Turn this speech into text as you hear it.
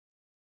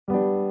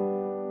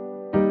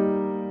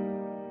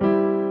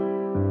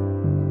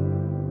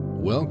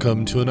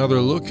Welcome to another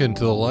look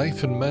into the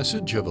life and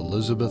message of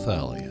Elisabeth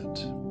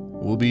Elliot.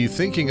 We'll be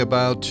thinking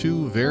about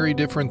two very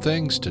different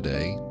things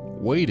today,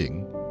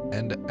 waiting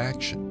and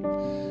action.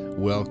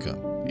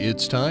 Welcome.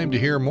 It's time to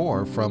hear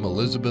more from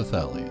Elisabeth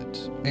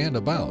Elliot and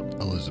about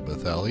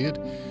Elisabeth Elliot.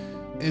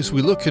 As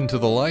we look into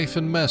the life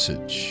and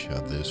message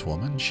of this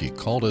woman, she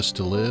called us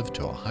to live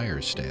to a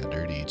higher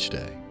standard each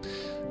day.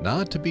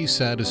 Not to be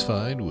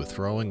satisfied with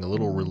throwing a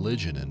little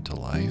religion into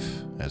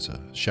life as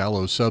a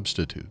shallow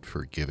substitute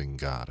for giving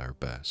God our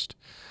best.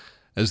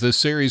 As this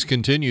series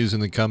continues in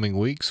the coming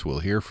weeks,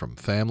 we'll hear from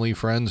family,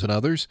 friends, and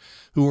others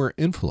who were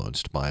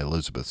influenced by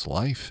Elisabeth's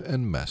life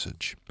and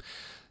message.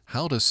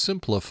 How to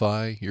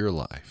simplify your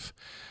life.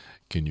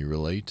 Can you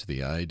relate to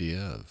the idea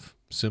of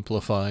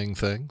simplifying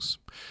things?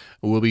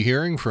 We'll be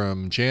hearing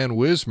from Jan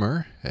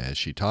Wismer as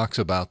she talks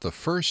about the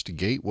first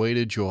Gateway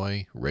to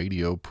Joy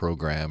radio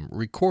program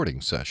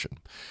recording session.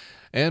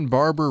 And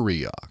Barbara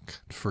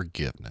Reaoch,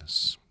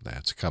 forgiveness.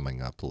 That's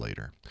coming up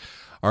later.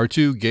 Our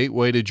two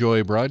Gateway to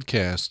Joy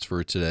broadcasts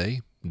for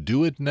today,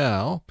 Do It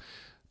Now,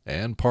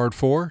 and Part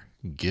 4,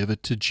 Give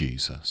It to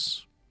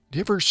Jesus. Do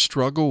you ever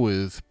struggle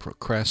with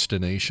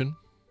procrastination?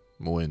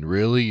 When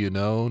really you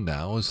know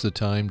now is the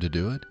time to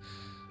do it?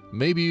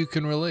 Maybe you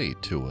can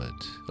relate to what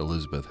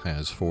Elisabeth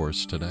has for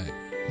us today.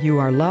 You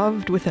are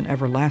loved with an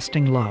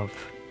everlasting love.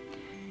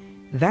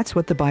 That's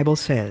what the Bible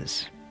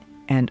says.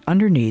 And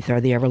underneath are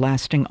the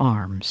everlasting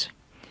arms.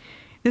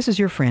 This is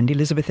your friend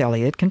Elisabeth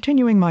Elliot,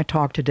 continuing my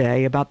talk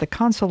today about the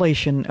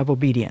consolation of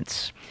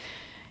obedience.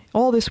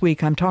 All this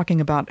week I'm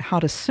talking about how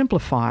to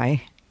simplify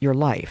your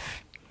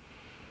life.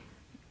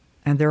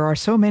 And there are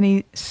so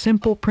many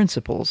simple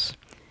principles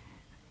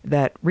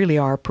that really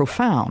are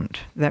profound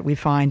that we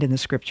find in the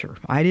Scripture.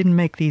 I didn't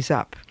make these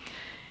up.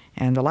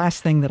 And the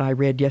last thing that I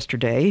read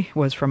yesterday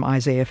was from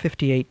Isaiah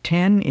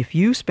 58:10. If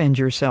you spend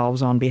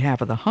yourselves on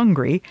behalf of the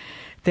hungry,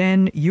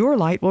 then your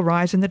light will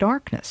rise in the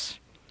darkness,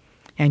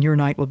 and your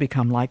night will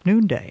become like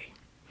noonday.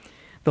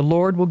 The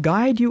Lord will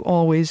guide you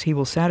always. He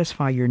will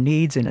satisfy your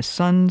needs in a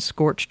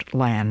sun-scorched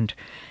land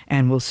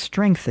and will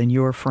strengthen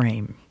your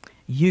frame.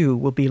 You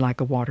will be like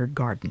a watered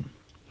garden.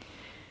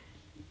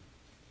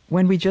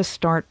 When we just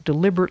start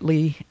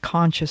deliberately,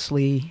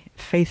 consciously,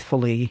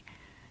 faithfully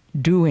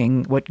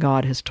doing what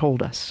God has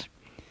told us,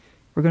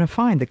 we're going to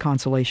find the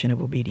consolation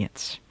of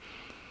obedience.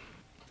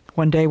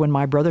 One day when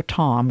my brother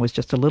Tom was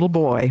just a little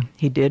boy,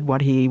 he did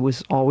what he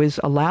was always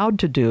allowed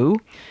to do.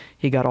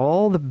 He got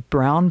all the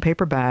brown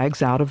paper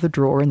bags out of the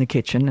drawer in the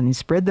kitchen and he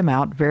spread them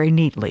out very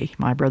neatly.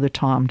 My brother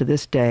Tom, to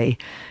this day,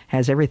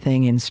 has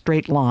everything in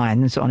straight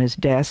lines on his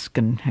desk,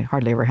 and he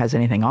hardly ever has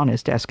anything on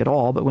his desk at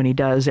all, but when he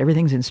does,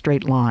 everything's in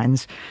straight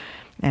lines.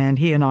 And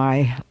he and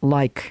I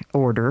like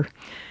order.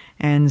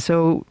 And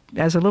so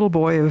as a little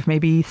boy of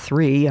maybe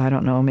 3, I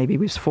don't know, maybe he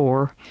was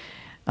 4,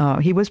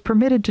 he was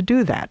permitted to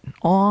do that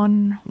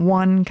on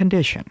one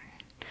condition,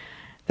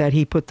 that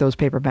he put those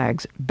paper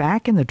bags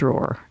back in the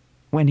drawer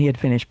when he had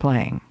finished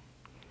playing.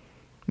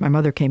 My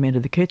mother came into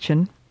the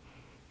kitchen.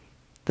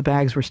 The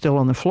bags were still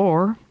on the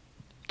floor.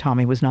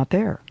 Tommy was not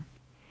there.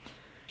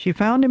 She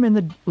found him in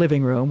the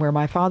living room where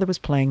my father was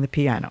playing the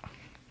piano.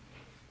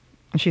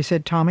 And she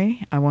said,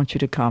 "Tommy, I want you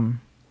to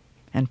come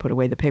and put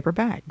away the paper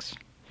bags."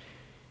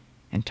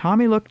 And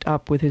Tommy looked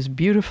up with his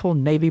beautiful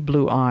navy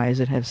blue eyes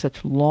that have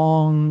such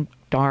long,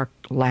 dark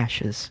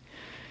lashes.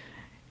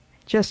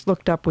 Just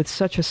looked up with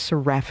such a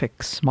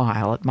seraphic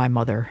smile at my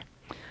mother.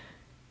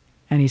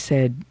 And he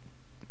said,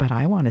 "But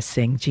I want to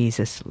sing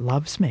Jesus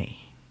Loves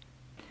Me."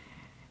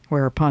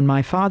 Whereupon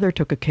my father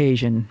took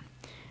occasion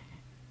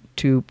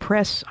to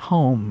press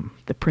home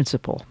the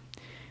principle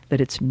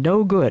that it's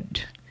no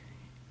good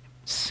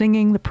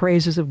singing the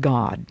praises of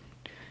God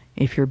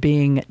if you're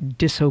being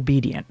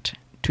disobedient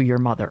to your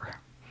mother.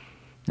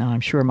 Now,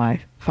 I'm sure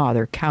my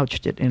father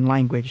couched it in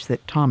language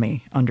that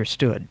Tommy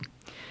understood.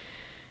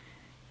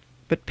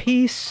 But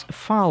peace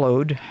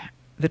followed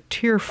the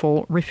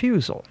tearful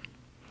refusal.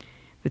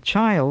 The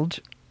child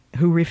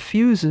who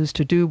refuses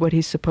to do what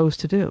he's supposed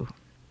to do.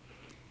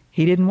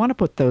 He didn't want to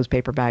put those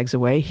paper bags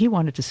away. He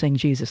wanted to sing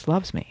Jesus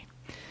Loves Me.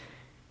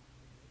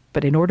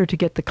 But in order to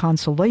get the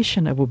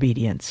consolation of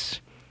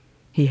obedience,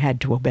 he had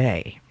to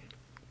obey.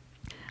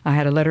 I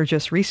had a letter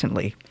just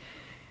recently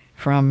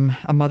from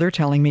a mother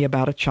telling me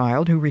about a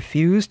child who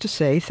refused to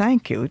say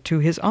thank you to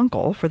his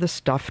uncle for the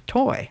stuffed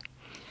toy.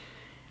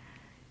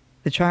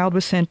 The child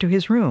was sent to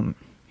his room.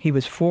 He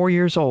was 4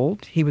 years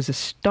old. He was a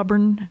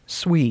stubborn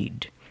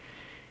Swede.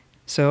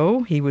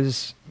 So he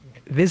was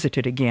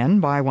visited again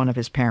by one of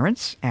his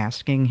parents,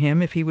 asking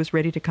him if he was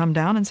ready to come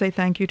down and say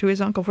thank you to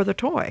his uncle for the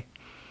toy.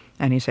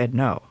 And he said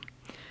no.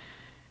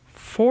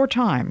 4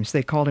 times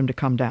they called him to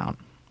come down.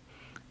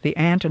 The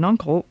aunt and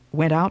uncle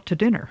went out to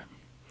dinner.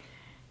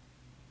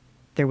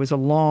 There was a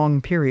long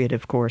period,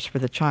 of course, for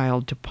the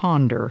child to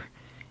ponder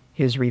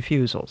his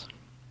refusals.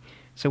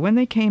 So when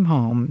they came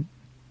home,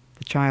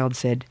 the child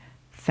said,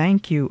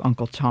 "Thank you,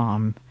 Uncle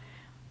Tom.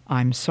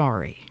 I'm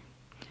sorry."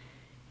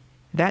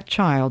 That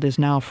child is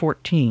now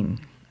 14,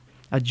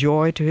 a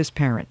joy to his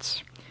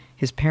parents.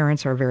 His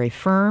parents are very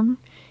firm.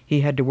 He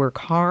had to work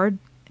hard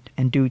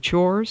and do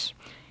chores.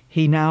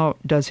 He now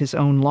does his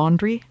own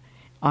laundry,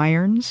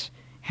 irons,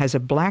 has a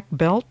black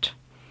belt,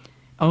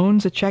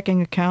 owns a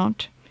checking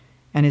account,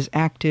 and is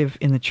active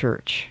in the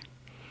church.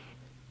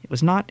 It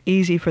was not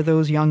easy for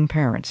those young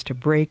parents to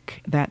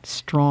break that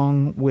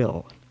strong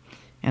will,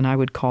 and I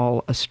would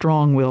call a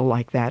strong will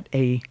like that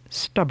a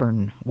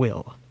stubborn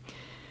will.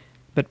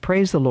 But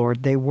praise the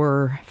Lord, they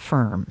were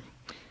firm.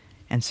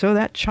 And so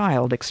that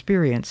child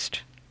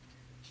experienced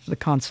the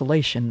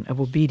consolation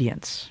of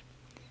obedience.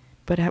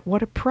 But at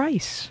what a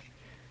price!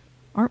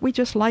 Aren't we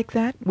just like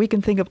that? We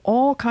can think of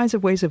all kinds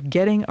of ways of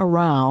getting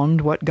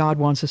around what God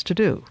wants us to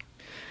do.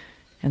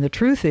 And the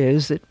truth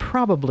is that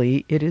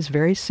probably it is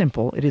very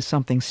simple. It is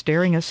something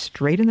staring us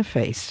straight in the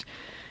face,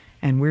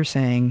 and we're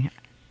saying,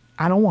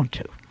 I don't want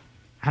to.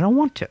 I don't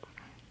want to.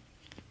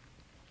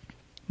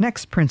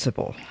 Next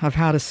principle of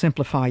how to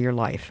simplify your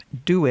life.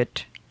 Do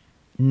it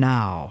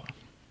now.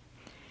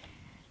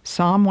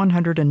 Psalm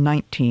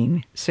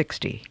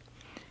 119:60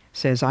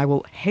 says, I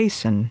will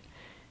hasten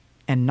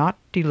and not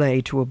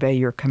delay to obey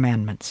your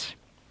commandments.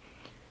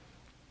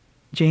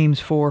 James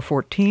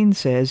 4:14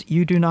 says,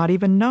 you do not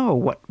even know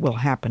what will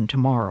happen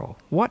tomorrow.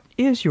 What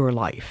is your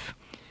life?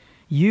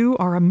 You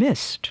are a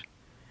mist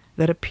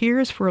that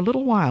appears for a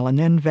little while and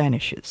then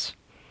vanishes.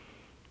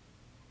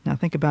 Now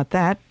think about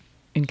that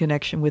in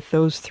connection with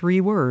those three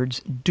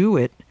words, do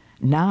it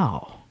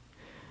now.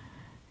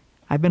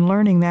 I've been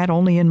learning that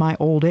only in my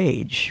old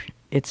age.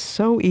 It's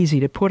so easy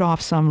to put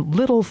off some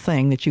little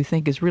thing that you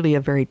think is really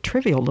a very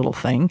trivial little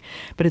thing,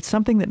 but it's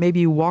something that maybe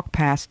you walk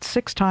past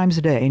 6 times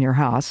a day in your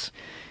house,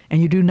 and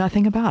you do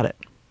nothing about it.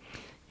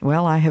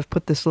 Well, I have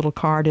put this little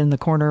card in the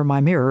corner of my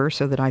mirror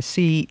so that I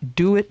see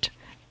do it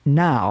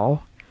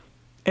now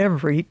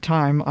every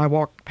time I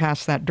walk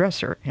past that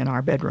dresser in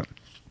our bedroom.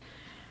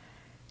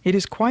 It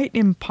is quite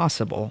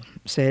impossible,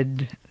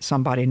 said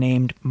somebody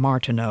named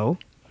Martineau,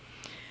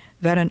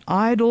 that an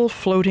idle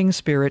floating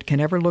spirit can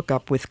ever look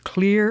up with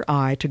clear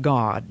eye to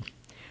God,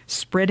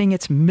 spreading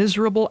its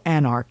miserable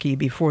anarchy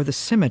before the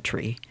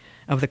symmetry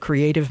of the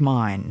creative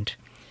mind.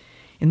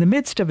 In the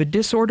midst of a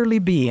disorderly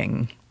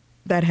being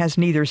that has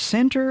neither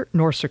center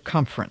nor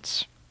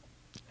circumference,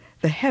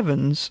 the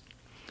heavens,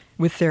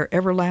 with their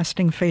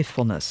everlasting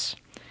faithfulness,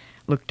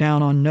 look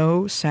down on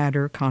no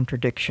sadder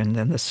contradiction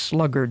than the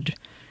sluggard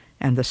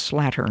and the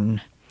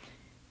slattern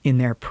in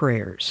their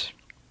prayers.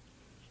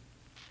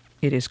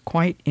 It is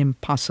quite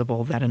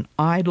impossible that an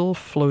idle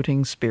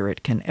floating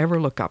spirit can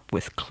ever look up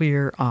with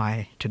clear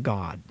eye to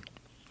God.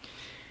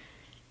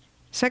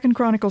 2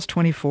 Chronicles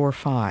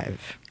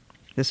 24:5.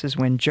 This is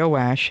when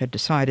Joash had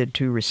decided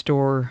to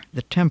restore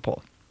the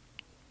temple.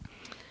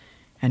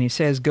 And he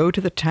says, go to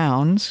the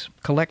towns,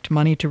 collect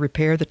money to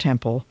repair the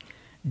temple,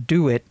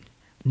 do it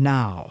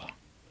now.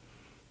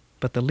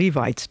 But the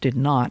Levites did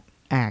not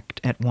act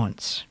at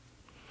once.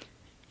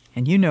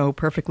 And you know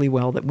perfectly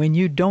well that when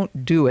you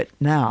don't do it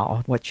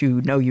now, what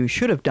you know you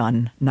should have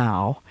done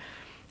now,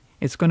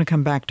 it's going to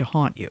come back to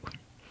haunt you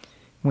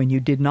when you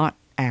did not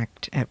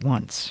act at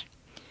once.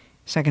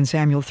 2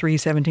 Samuel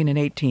 3:17 and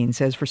 18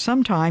 says, for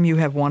some time you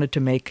have wanted to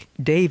make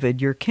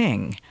David your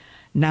king.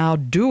 Now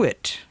do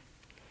it.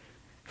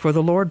 For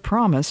the Lord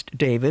promised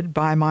David,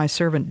 by my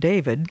servant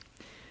David,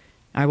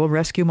 I will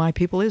rescue my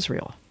people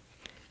Israel.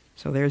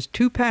 So there's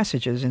 2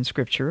 passages in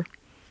Scripture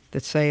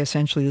that say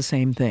essentially the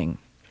same thing.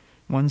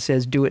 One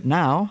says, do it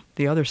now.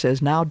 The other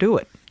says, now do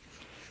it.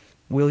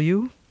 Will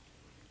you?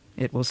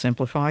 It will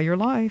simplify your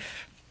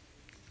life.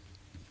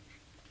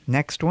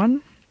 Next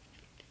one,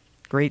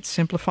 great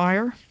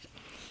simplifier.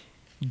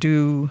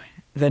 Do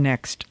the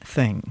next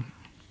thing.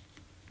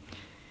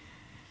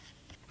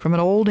 From an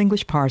old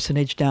English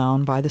parsonage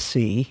down by the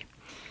sea,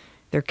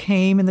 there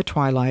came in the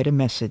twilight a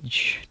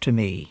message to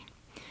me.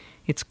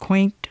 Its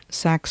quaint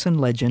Saxon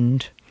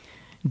legend,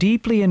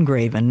 deeply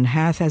engraven,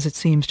 hath, as it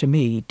seems to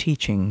me,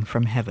 teaching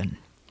from heaven.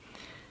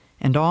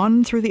 And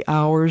on through the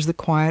hours the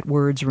quiet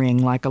words ring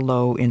like a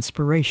low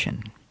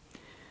inspiration.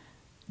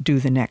 Do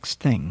the next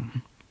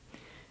thing.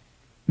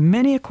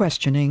 Many a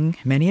questioning,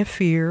 many a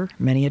fear,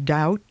 many a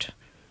doubt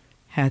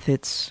hath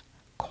its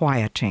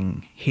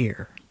quieting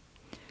here.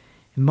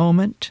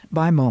 Moment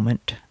by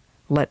moment,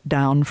 let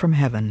down from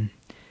heaven,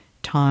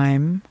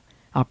 time,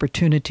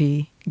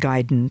 opportunity,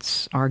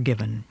 guidance are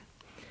given.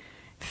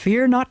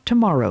 Fear not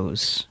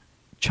tomorrows,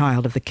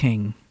 child of the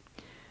King.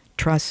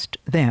 Trust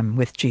them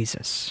with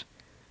Jesus.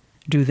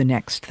 Do the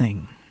next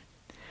thing.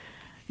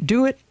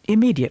 Do it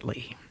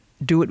immediately.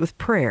 Do it with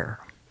prayer.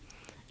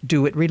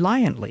 Do it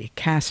reliantly,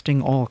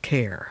 casting all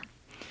care.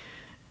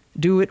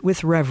 Do it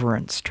with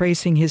reverence,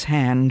 tracing his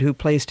hand who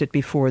placed it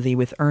before thee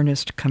with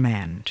earnest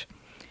command.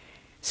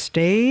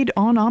 Stayed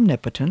on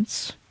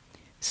omnipotence,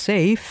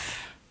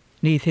 safe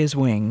neath his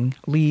wing,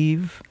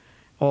 leave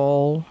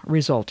all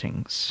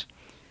resultings.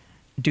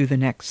 Do the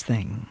next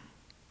thing.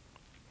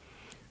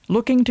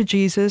 Looking to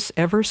Jesus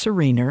ever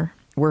serener,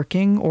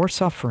 working or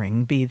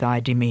suffering be thy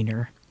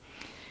demeanor.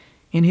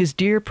 In his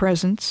dear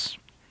presence,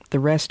 the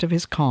rest of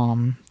his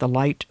calm, the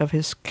light of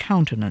his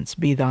countenance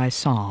be thy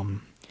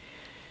psalm.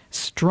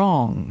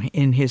 strong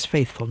in his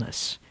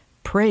faithfulness,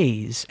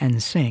 praise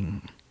and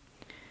sing.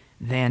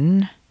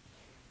 Then,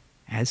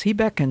 as he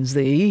beckons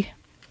thee,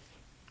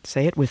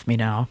 say it with me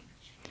now,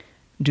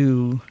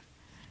 do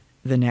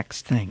the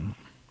next thing.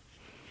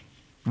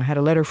 I had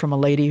a letter from a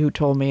lady who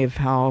told me of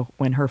how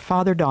when her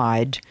father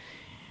died,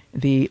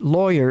 the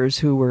lawyers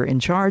who were in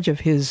charge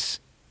of his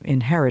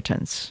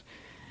inheritance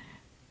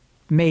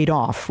made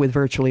off with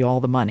virtually all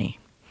the money.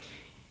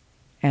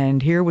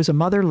 And here was a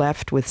mother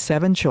left with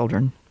 7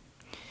 children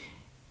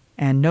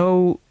and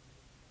no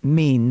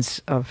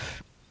means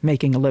of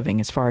making a living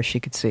as far as she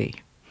could see.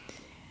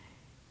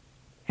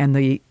 And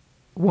the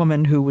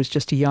woman, who was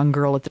just a young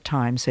girl at the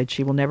time, said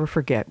she will never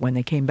forget when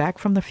they came back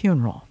from the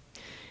funeral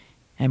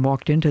and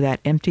walked into that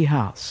empty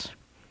house.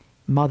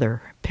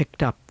 Mother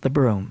picked up the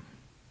broom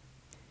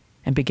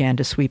and began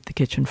to sweep the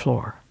kitchen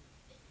floor.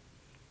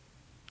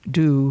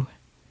 Do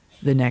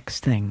the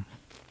next thing.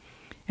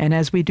 And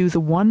as we do the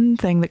one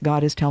thing that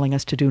God is telling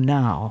us to do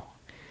now,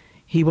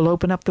 he will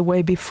open up the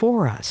way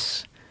before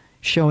us,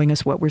 showing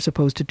us what we're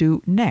supposed to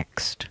do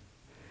next.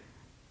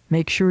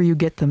 Make sure you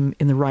get them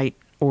in the right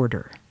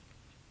order.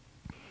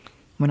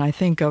 When I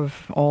think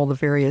of all the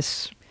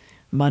various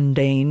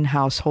mundane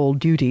household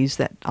duties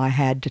that I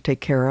had to take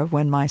care of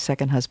when my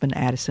second husband,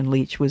 Addison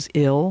Leach, was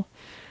ill,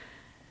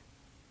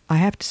 I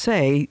have to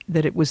say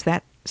that it was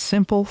that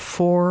simple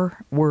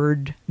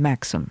 4-word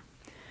maxim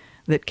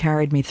that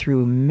carried me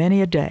through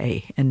many a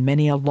day and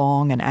many a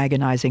long and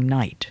agonizing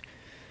night.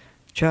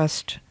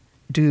 Just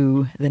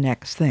do the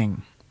next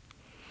thing.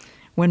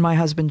 When my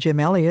husband, Jim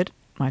Elliott,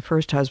 my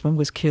first husband,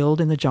 was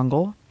killed in the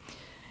jungle,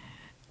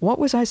 what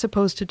was I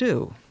supposed to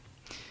do?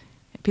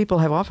 People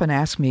have often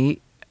asked me,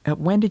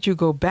 when did you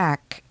go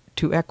back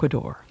to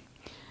Ecuador?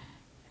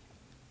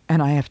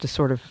 And I have to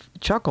sort of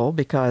chuckle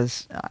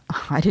because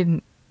I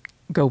didn't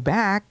go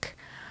back.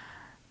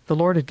 The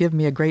Lord had given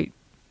me a great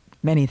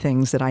many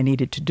things that I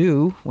needed to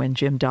do. When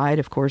Jim died,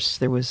 of course,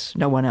 there was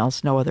no one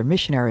else, no other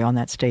missionary on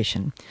that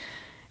station.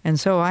 And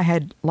so I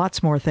had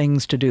lots more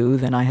things to do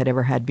than I had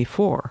ever had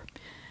before.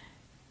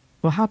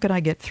 Well, how could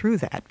I get through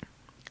that?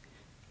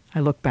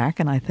 I look back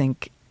and I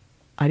think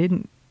I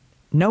didn't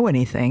know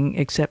anything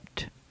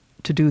except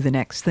to do the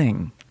next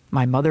thing.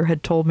 My mother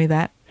had told me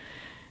that.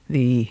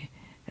 The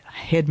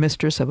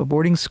headmistress of a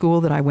boarding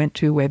school that I went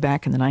to way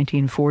back in the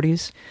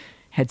 1940s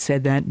had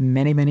said that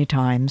many, many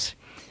times.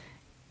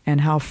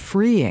 And how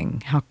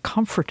freeing, how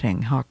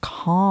comforting, how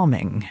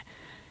calming,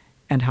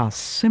 and how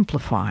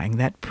simplifying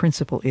that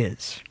principle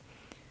is.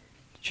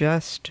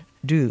 Just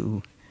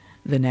do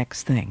the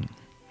next thing.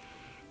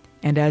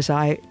 And as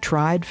I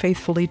tried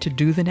faithfully to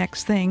do the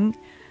next thing,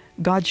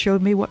 God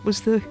showed me what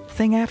was the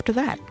thing after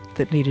that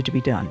that needed to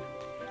be done.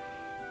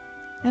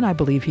 And I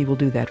believe he will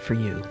do that for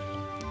you.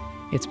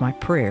 It's my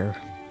prayer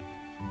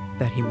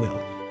that he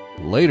will.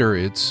 Later,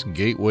 it's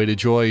Gateway to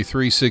Joy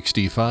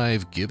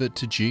 365, Give It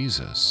to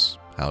Jesus.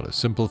 How to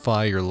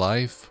Simplify Your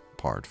Life,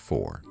 Part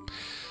 4.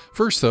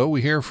 First, though,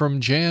 we hear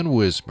from Jan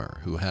Wismer,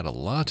 who had a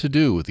lot to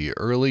do with the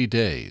early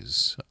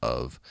days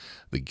of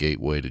the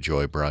Gateway to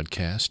Joy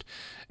broadcast.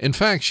 In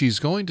fact, she's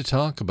going to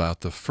talk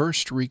about the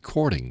first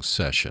recording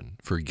session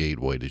for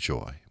Gateway to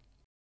Joy.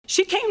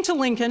 She came to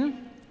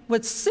Lincoln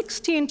with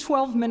 16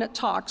 12-minute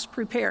talks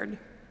prepared.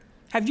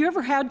 Have you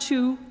ever had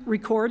to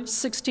record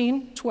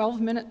 16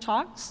 12-minute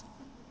talks?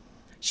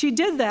 She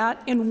did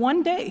that in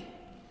one day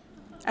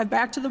at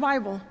Back to the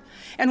Bible.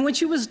 And when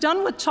she was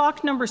done with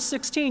talk number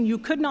 16, you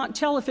could not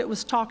tell if it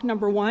was talk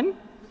number 1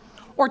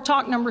 or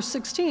talk number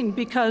 16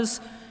 because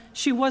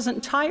she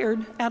wasn't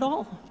tired at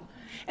all.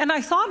 And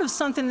I thought of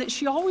something that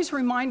she always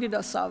reminded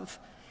us of.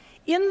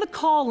 In the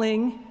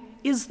calling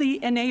is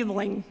the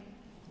enabling.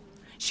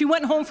 She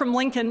went home from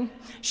Lincoln.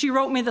 She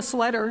wrote me this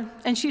letter,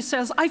 and she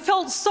says, I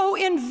felt so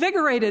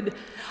invigorated.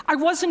 I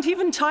wasn't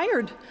even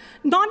tired,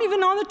 not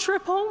even on the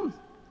trip home.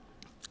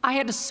 I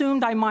had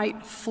assumed I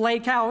might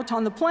flake out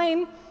on the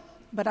plane,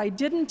 but I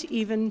didn't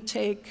even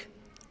take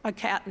a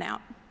cat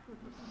nap.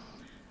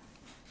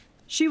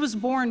 She was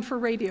born for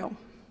radio,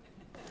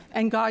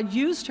 and God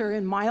used her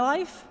in my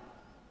life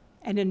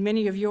and in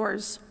many of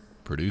yours.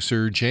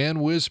 Producer Jan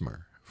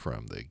Wismer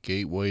from the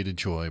Gateway to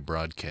Joy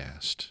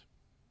broadcast.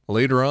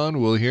 Later on,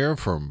 we'll hear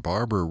from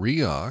Barbara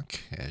Reaoch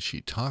as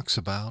she talks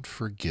about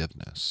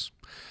forgiveness.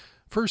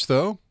 First,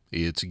 though,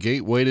 it's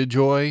Gateway to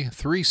Joy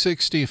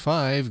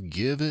 365,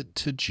 Give It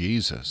to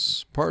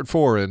Jesus. Part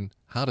 4 in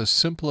How to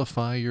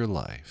Simplify Your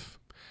Life.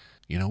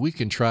 You know, we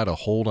can try to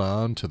hold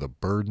on to the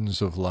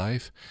burdens of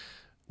life.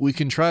 We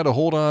can try to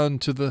hold on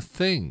to the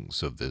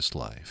things of this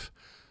life.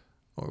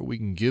 Or we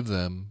can give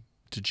them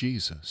to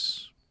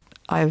Jesus.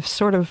 I've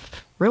sort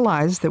of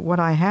realized that what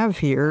I have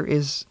here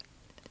is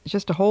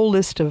just a whole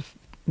list of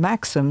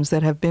maxims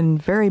that have been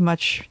very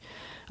much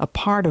a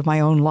part of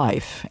my own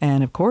life.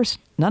 And of course,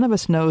 none of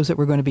us knows that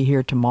we're going to be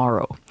here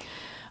tomorrow.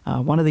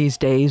 One of these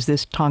days,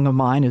 this tongue of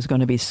mine is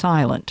going to be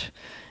silent.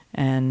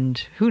 And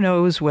who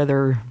knows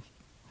whether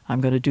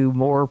I'm going to do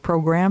more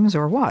programs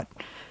or what.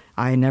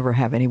 I never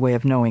have any way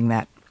of knowing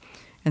that.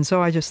 And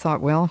so I just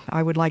thought, well,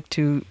 I would like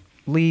to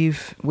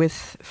leave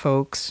with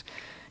folks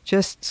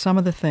Just some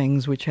of the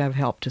things which have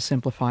helped to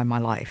simplify my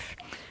life.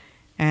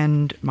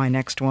 And my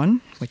next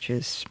one, which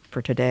is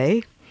for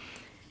today,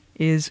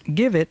 is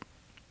Give It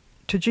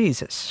to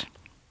Jesus.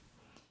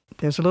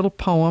 There's a little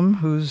poem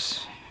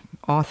whose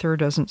author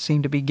doesn't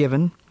seem to be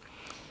given.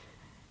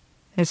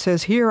 It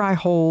says, "Here I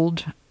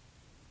hold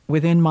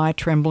within my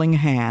trembling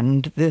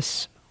hand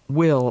this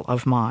will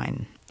of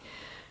mine,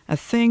 a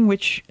thing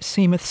which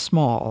seemeth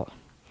small.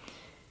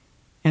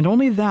 And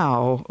only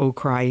thou, O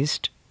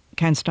Christ,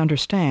 canst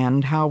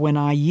understand how when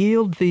I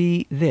yield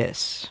thee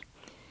this,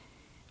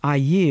 I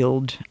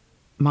yield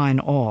mine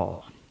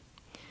all.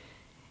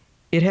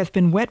 It hath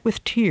been wet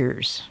with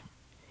tears,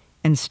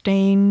 and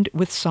stained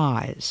with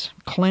sighs,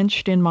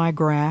 clenched in my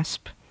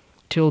grasp,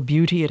 till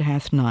beauty it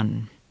hath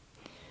none.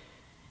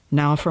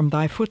 Now from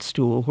thy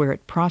footstool, where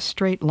it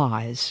prostrate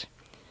lies,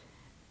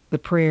 the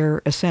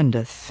prayer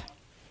ascendeth,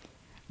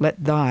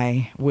 let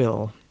thy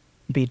will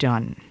be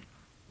done."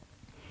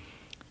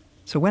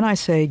 So when I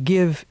say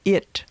give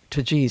it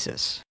to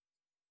Jesus,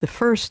 the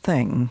first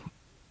thing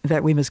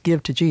that we must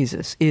give to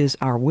Jesus is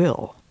our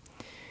will.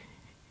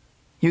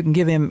 You can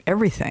give him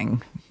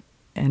everything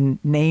and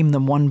name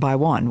them one by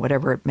one,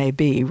 whatever it may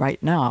be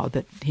right now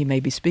that he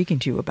may be speaking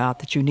to you about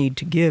that you need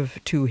to give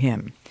to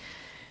him.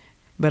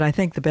 But I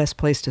think the best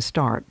place to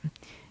start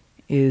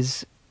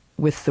is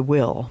with the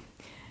will.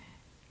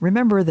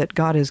 Remember that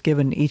God has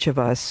given each of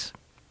us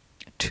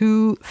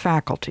two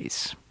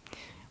faculties.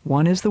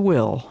 One is the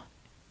will,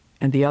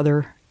 and the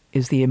other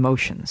is the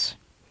emotions.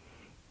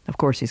 Of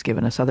course, he's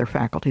given us other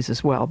faculties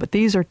as well, but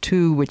these are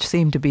two which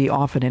seem to be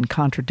often in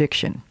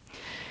contradiction.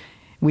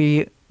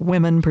 We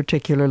women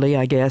particularly,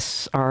 I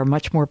guess, are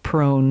much more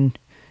prone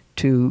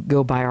to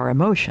go by our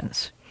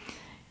emotions.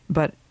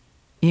 But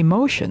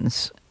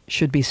emotions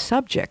should be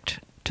subject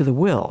to the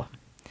will,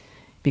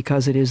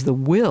 because it is the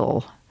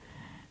will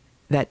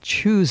that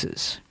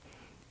chooses.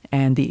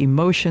 And the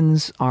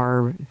emotions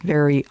are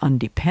very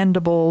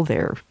undependable.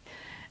 They're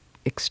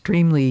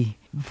extremely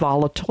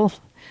volatile.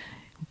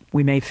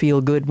 We may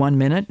feel good one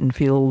minute and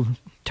feel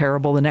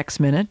terrible the next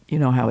minute. You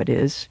know how it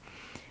is.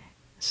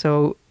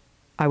 So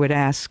I would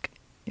ask,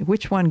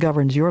 which one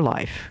governs your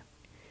life?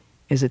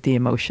 Is it the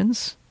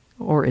emotions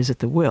or is it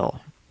the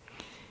will?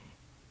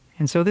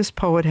 And so this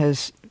poet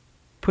has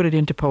put it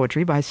into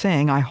poetry by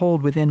saying, "I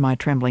hold within my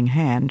trembling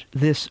hand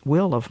this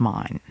will of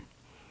mine,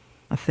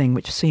 a thing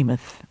which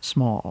seemeth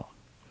small."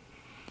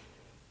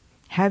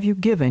 Have you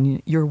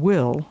given your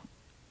will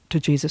to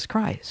Jesus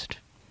Christ?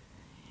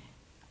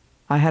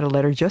 I had a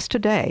letter just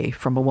today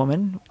from a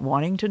woman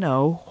wanting to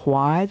know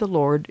why the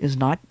Lord is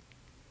not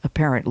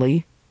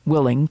apparently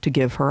willing to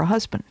give her a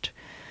husband.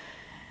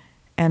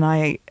 And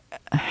I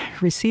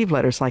receive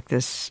letters like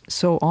this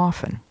so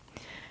often.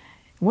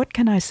 What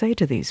can I say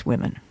to these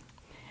women?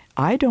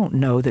 I don't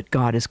know that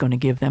God is going to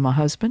give them a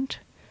husband.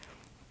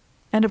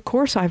 And of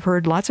course, I've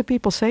heard lots of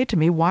people say to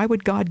me, why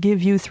would God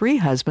give you 3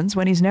 husbands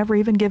when he's never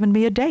even given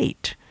me a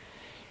date?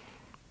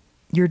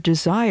 Your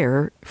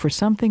desire for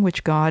something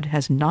which God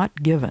has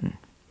not given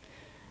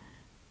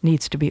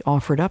needs to be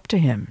offered up to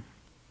him.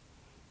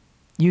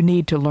 You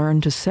need to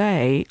learn to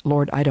say,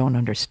 Lord, I don't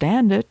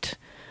understand it.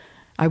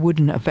 I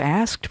wouldn't have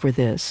asked for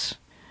this,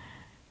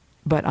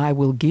 but I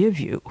will give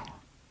you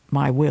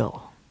my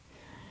will,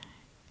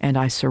 and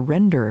I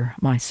surrender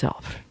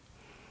myself.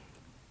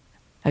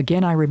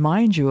 Again, I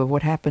remind you of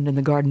what happened in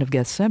the Garden of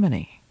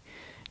Gethsemane.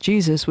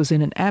 Jesus was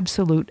in an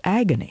absolute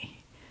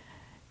agony,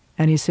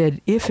 and he said,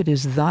 if it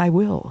is thy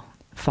will,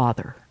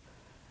 Father,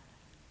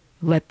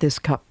 let this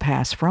cup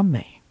pass from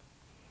me.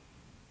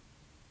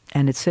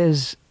 And it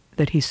says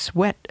that he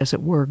sweat, as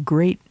it were,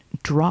 great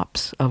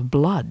drops of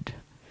blood.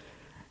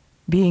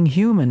 Being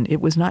human, it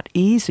was not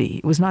easy.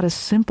 It was not a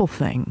simple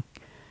thing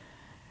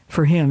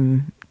for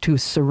him to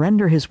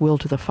surrender his will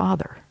to the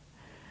Father.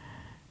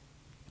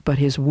 But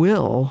his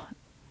will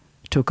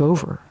took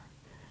over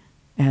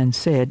and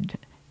said,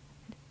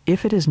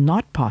 if it is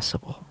not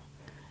possible,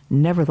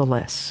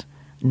 nevertheless,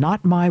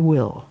 not my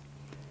will,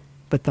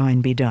 but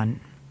thine be done.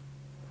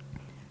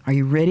 Are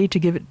you ready to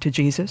give it to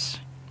Jesus?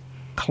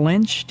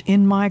 Clenched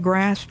in my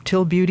grasp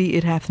till beauty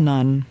it hath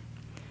none.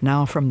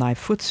 Now from thy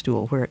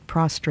footstool where it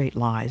prostrate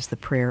lies, the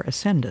prayer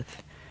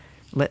ascendeth.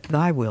 Let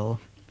thy will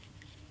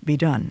be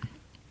done.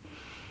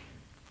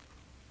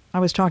 I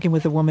was talking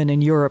with a woman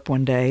in Europe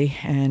one day,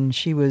 and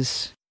she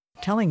was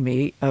telling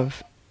me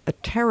of a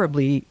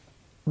terribly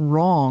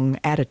wrong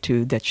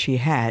attitude that she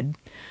had.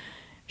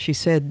 She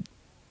said,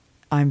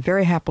 I'm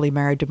very happily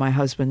married to my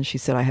husband. She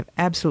said, I have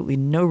absolutely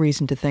no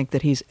reason to think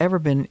that he's ever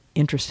been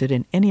interested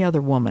in any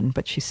other woman.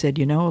 But she said,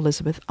 you know,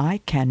 Elisabeth, I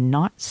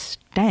cannot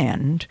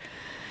stand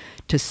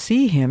to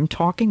see him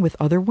talking with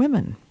other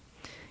women.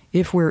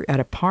 If we're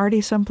at a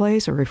party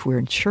someplace or if we're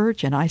in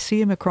church and I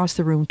see him across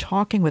the room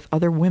talking with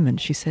other women,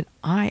 she said,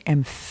 I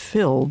am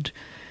filled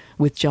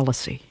with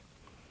jealousy.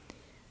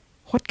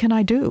 What can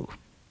I do?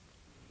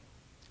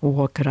 Well,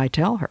 what could I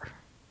tell her?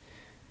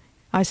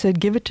 I said,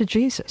 give it to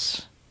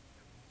Jesus.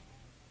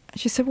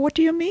 She said, what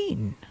do you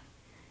mean?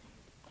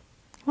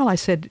 Well, I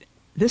said,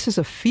 this is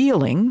a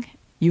feeling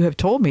You have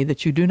told me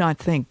that you do not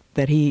think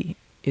that he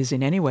is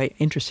in any way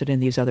interested in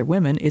these other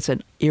women. It's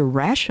an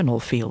irrational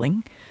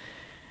feeling,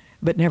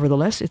 but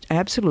nevertheless, it's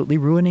absolutely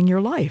ruining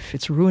your life.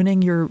 It's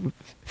ruining your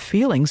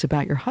feelings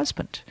about your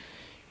husband.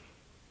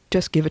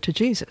 Just give it to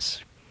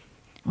Jesus.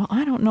 Well,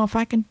 I don't know if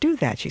I can do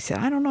that, she said.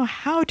 I don't know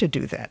how to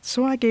do that.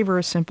 So I gave her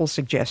a simple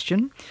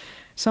suggestion,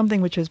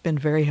 something which has been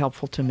very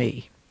helpful to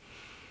me.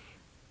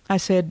 I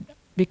said,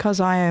 because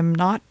I am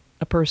not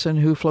a person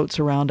who floats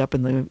around up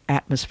in the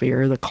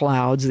atmosphere, the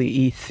clouds,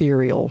 the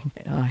ethereal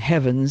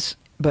heavens,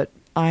 but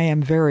I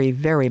am very,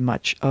 very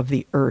much of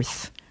the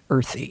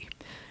earthy.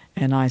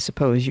 And I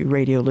suppose you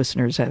radio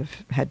listeners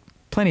have had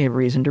plenty of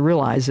reason to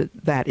realize that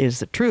that is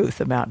the truth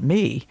about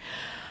me.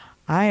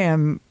 I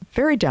am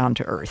very down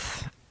to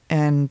earth,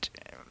 and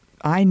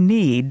I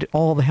need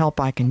all the help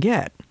I can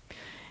get.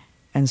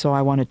 And so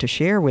I wanted to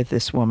share with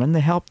this woman the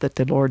help that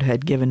the Lord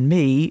had given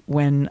me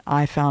when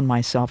I found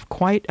myself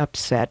quite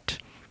upset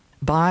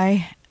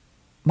by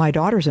my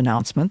daughter's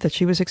announcement that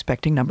she was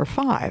expecting number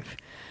 5.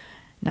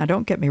 Now,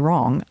 don't get me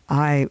wrong,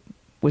 I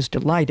was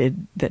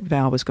delighted that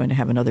Val was going to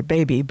have another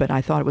baby, but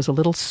I thought it was a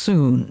little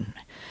soon.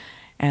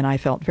 And I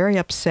felt very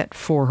upset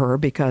for her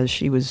because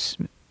she was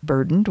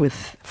burdened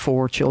with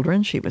 4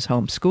 children. She was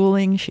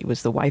homeschooling. She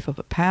was the wife of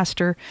a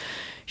pastor.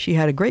 She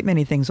had a great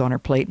many things on her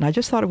plate, and I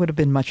just thought it would have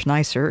been much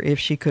nicer if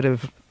she could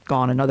have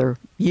gone another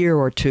year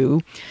or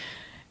 2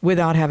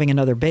 without having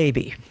another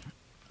baby.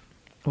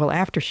 Well,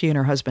 after she and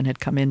her husband had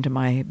come into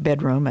my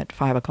bedroom at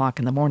 5 o'clock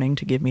in the morning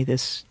to give me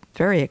this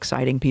very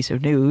exciting piece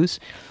of news,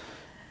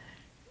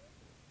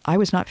 I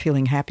was not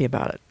feeling happy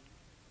about it.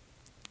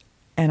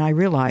 And I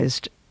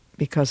realized,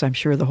 because I'm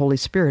sure the Holy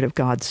Spirit of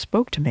God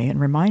spoke to me and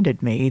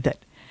reminded me that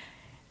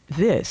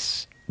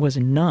this was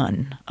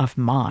none of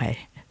my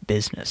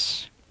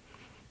business.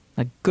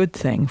 A good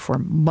thing for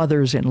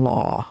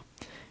mothers-in-law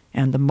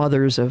and the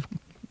mothers of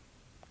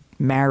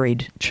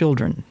married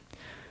children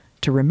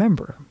to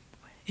remember.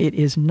 It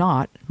is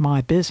not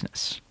my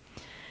business.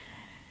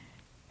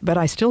 But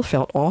I still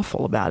felt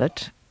awful about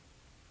it.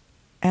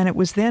 And it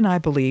was then, I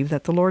believe,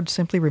 that the Lord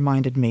simply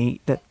reminded me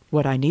that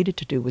what I needed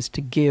to do was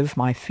to give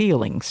my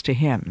feelings to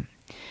Him.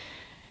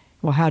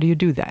 Well, how do you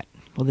do that?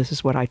 Well, this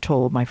is what I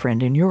told my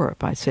friend in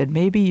Europe. I said,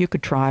 maybe you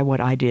could try what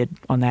I did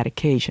on that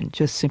occasion.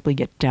 Just simply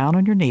get down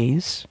on your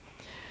knees,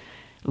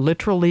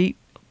 literally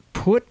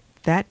put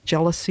that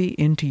jealousy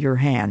into your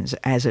hands,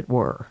 as it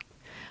were.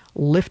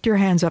 Lift your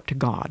hands up to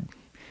God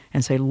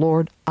and say,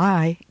 Lord,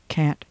 I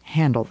can't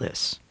handle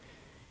this,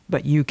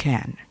 but you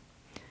can.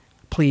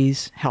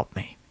 Please help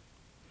me.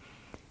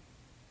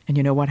 And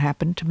you know what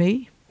happened to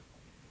me?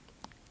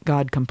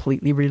 God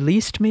completely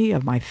released me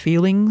of my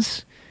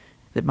feelings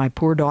that my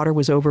poor daughter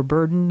was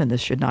overburdened and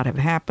this should not have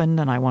happened,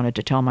 and I wanted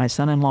to tell my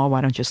son-in-law,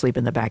 why don't you sleep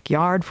in the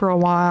backyard for a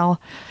while?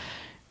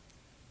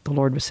 The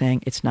Lord was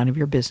saying, it's none of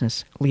your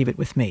business. Leave it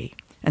with me.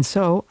 And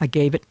so I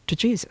gave it to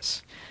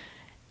Jesus.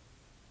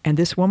 And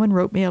this woman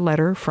wrote me a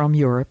letter from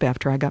Europe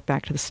after I got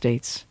back to the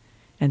States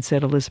and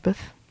said,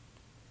 Elisabeth,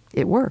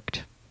 it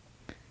worked.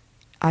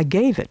 I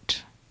gave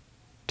it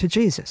to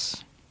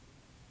Jesus.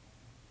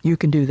 You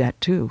can do that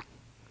too.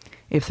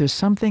 If there's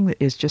something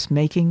that is just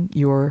making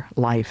your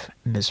life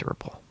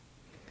miserable,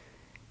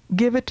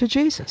 give it to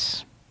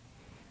Jesus.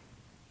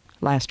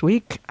 Last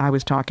week, I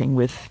was talking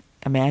with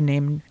a man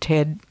named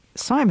Ted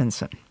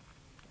Simonson,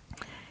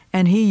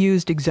 and he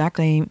used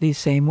exactly these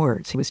same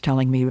words. He was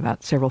telling me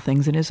about several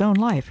things in his own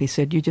life. He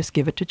said, you just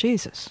give it to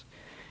Jesus.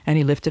 And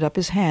he lifted up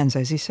his hands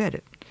as he said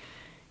it.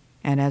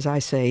 And as I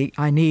say,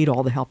 I need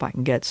all the help I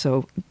can get,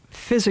 so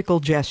physical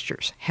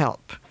gestures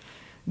help.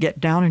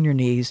 Get down on your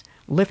knees,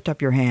 lift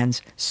up your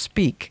hands,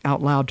 speak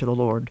out loud to the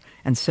Lord,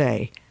 and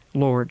say,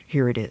 Lord,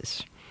 here it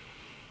is.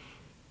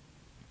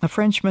 A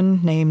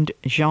Frenchman named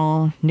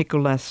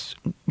Jean-Nicolas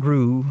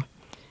Roux,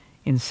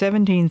 in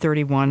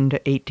 1731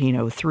 to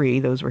 1803,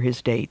 those were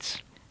his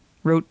dates,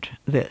 wrote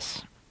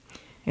this: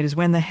 it is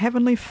when the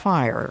heavenly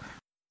fire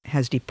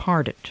has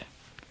departed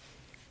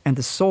and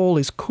the soul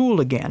is cool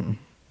again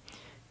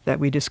that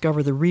we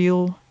discover the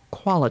real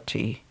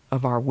quality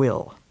of our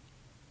will.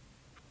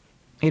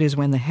 It is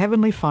when the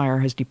heavenly fire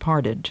has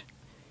departed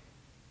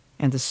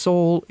and the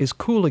soul is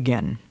cool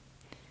again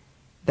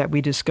that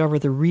we discover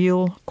the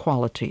real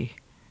quality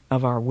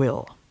of our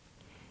will.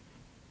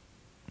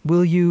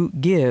 Will you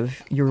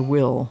give your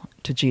will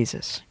to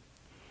Jesus?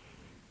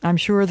 I'm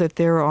sure that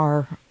there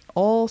are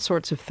all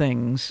sorts of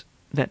things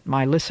that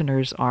my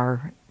listeners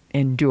are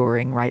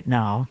enduring right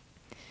now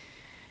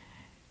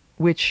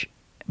which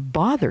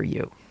bother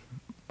you.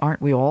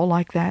 Aren't we all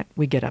like that?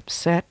 We get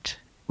upset,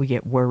 we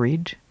get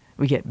worried,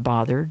 we get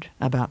bothered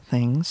about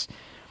things.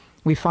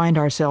 We find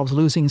ourselves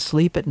losing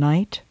sleep at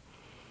night.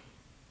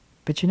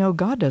 But you know,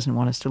 God doesn't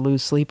want us to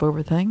lose sleep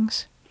over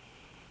things.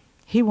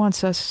 He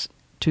wants us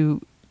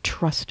to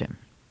trust Him.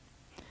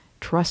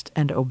 Trust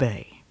and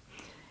obey.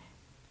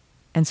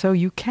 And so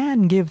you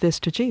can give this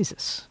to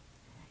Jesus.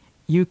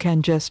 You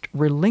can just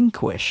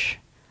relinquish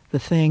the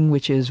thing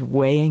which is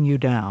weighing you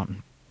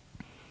down.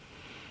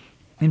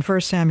 In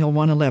 1 Samuel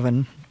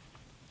 1:11,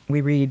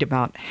 we read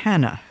about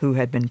Hannah, who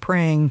had been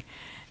praying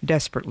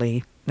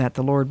desperately that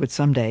the Lord would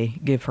someday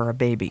give her a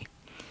baby.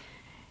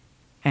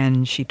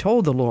 And she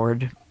told the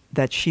Lord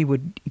that she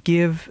would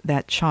give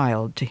that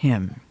child to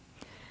him.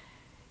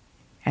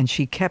 And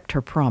she kept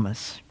her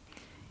promise.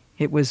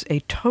 It was a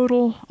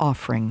total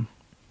offering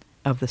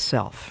of the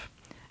self.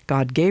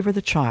 God gave her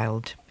the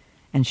child,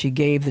 and she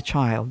gave the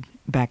child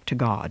back to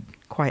God.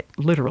 Quite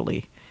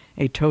literally,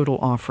 a total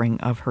offering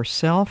of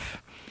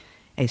herself,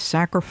 a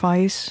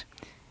sacrifice,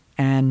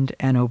 and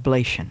an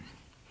oblation.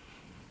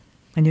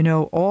 And you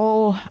know,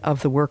 all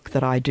of the work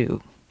that I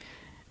do,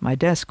 my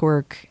desk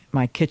work,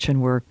 my kitchen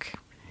work,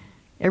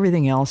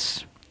 everything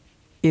else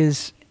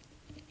is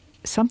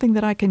something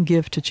that I can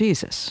give to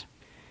Jesus.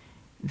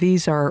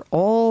 These are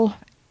all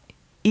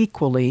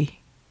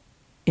equally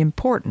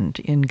important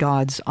in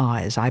God's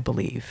eyes, I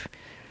believe.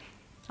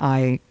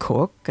 I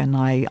cook, and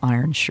I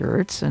iron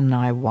shirts, and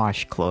I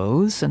wash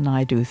clothes, and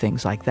I do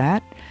things like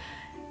that.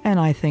 And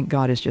I think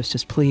God is just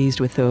as pleased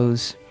with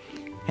those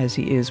as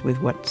he is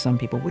with what some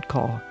people would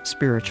call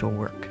spiritual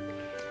work.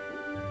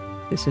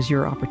 This is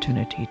your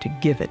opportunity to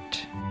give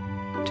it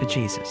to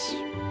Jesus.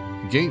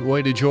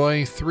 Gateway to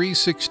Joy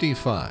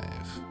 365.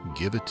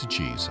 Give it to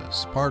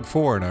Jesus. Part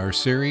 4 in our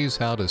series,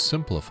 How to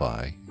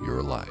Simplify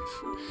Your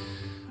Life.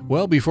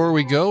 Well, before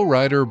we go,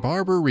 writer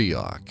Barbara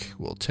Reaoch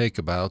will take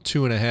about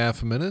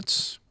 2.5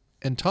 minutes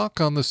and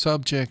talk on the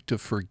subject of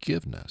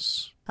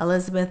forgiveness.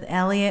 Elisabeth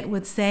Elliot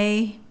would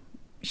say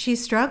she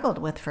struggled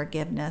with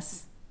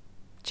forgiveness,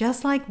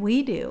 just like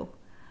we do.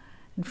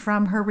 And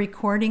from her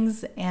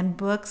recordings and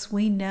books,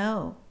 we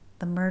know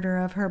the murder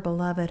of her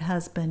beloved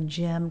husband,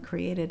 Jim,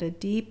 created a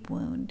deep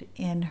wound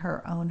in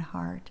her own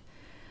heart.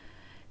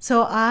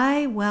 So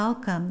I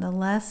welcome the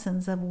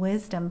lessons of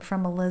wisdom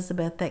from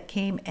Elisabeth that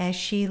came as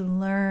she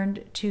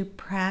learned to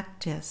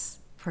practice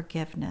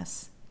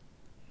forgiveness.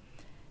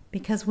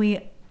 Because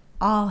we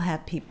all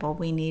have people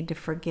we need to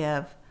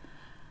forgive.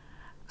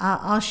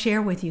 I'll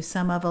share with you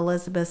some of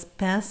Elisabeth's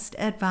best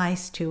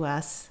advice to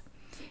us,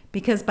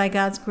 because by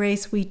God's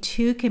grace, we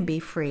too can be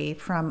free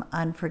from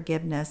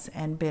unforgiveness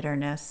and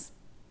bitterness.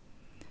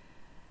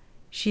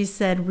 She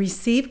said,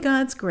 receive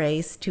God's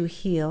grace to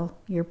heal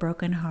your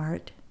broken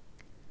heart.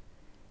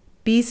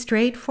 Be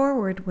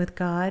straightforward with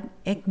God,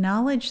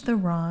 acknowledge the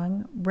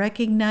wrong,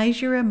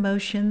 recognize your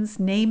emotions,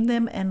 name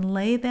them, and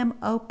lay them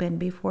open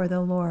before the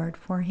Lord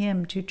for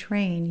Him to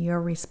train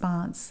your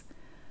response.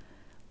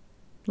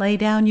 Lay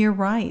down your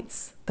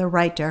rights, the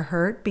right to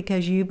hurt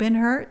because you've been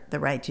hurt, the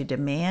right to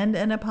demand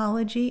an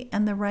apology,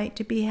 and the right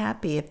to be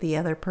happy if the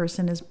other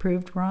person is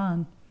proved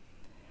wrong.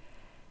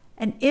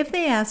 And if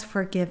they ask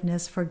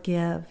forgiveness,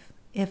 forgive.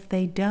 If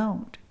they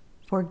don't,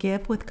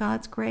 forgive with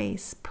God's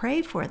grace.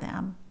 Pray for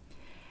them.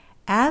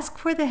 Ask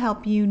for the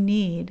help you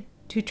need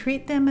to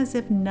treat them as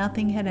if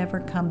nothing had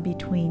ever come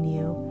between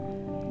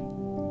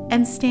you,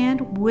 and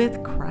stand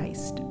with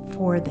Christ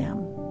for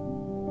them.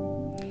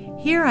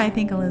 Here I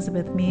think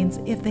Elisabeth means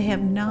if they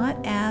have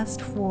not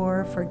asked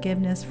for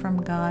forgiveness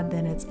from God,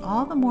 then it's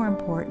all the more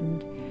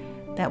important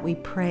that we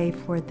pray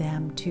for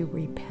them to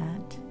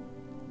repent.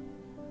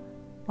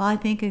 Well, I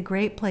think a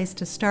great place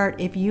to start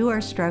if you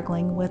are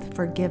struggling with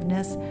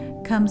forgiveness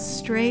comes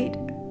straight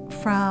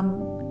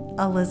from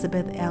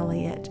Elisabeth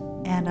Elliot,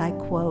 and I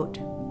quote,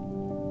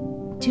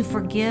 "To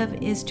forgive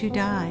is to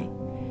die.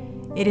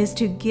 It is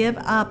to give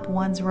up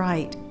one's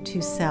right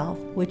to self,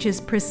 which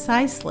is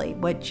precisely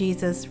what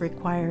Jesus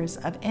requires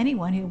of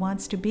anyone who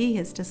wants to be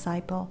his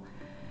disciple.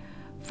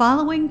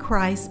 Following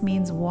Christ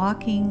means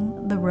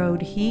walking the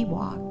road he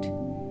walked.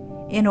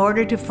 In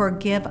order to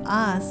forgive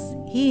us,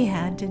 he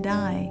had to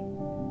die.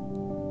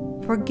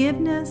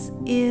 Forgiveness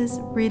is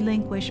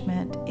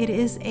relinquishment. It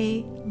is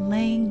a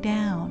laying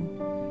down.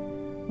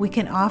 We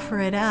can offer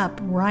it up,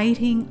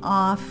 writing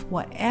off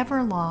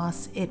whatever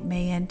loss it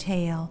may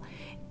entail,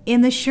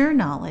 in the sure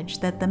knowledge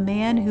that the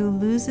man who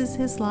loses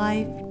his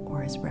life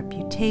or his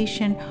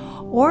reputation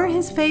or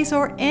his face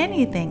or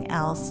anything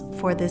else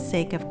for the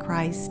sake of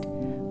Christ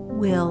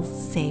will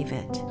save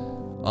it."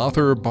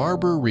 Author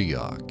Barbara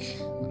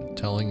Reaoch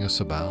telling us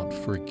about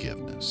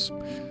forgiveness.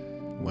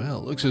 Well,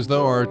 it looks as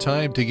though our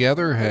time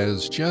together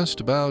has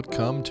just about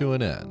come to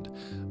an end,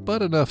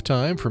 but enough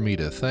time for me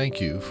to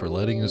thank you for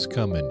letting us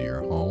come into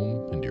your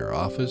home, into your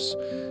office,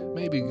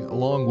 maybe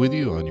along with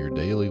you on your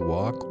daily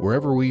walk,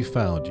 wherever we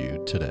found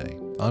you today.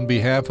 On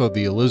behalf of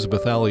the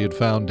Elisabeth Elliot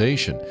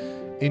Foundation,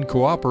 in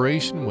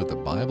cooperation with the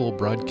Bible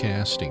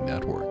Broadcasting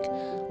Network,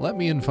 let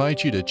me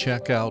invite you to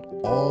check out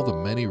all the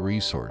many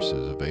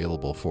resources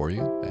available for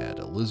you at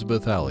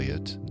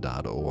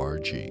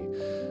elisabethelliot.org.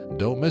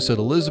 Don't miss it,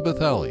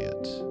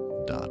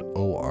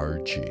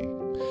 elisabethelliot.org.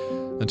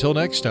 Until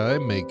next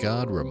time, may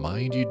God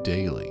remind you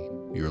daily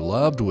you're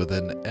loved with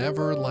an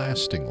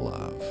everlasting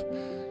love.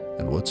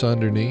 And what's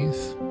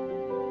underneath?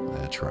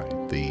 That's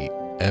right, the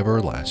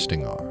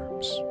everlasting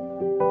arms.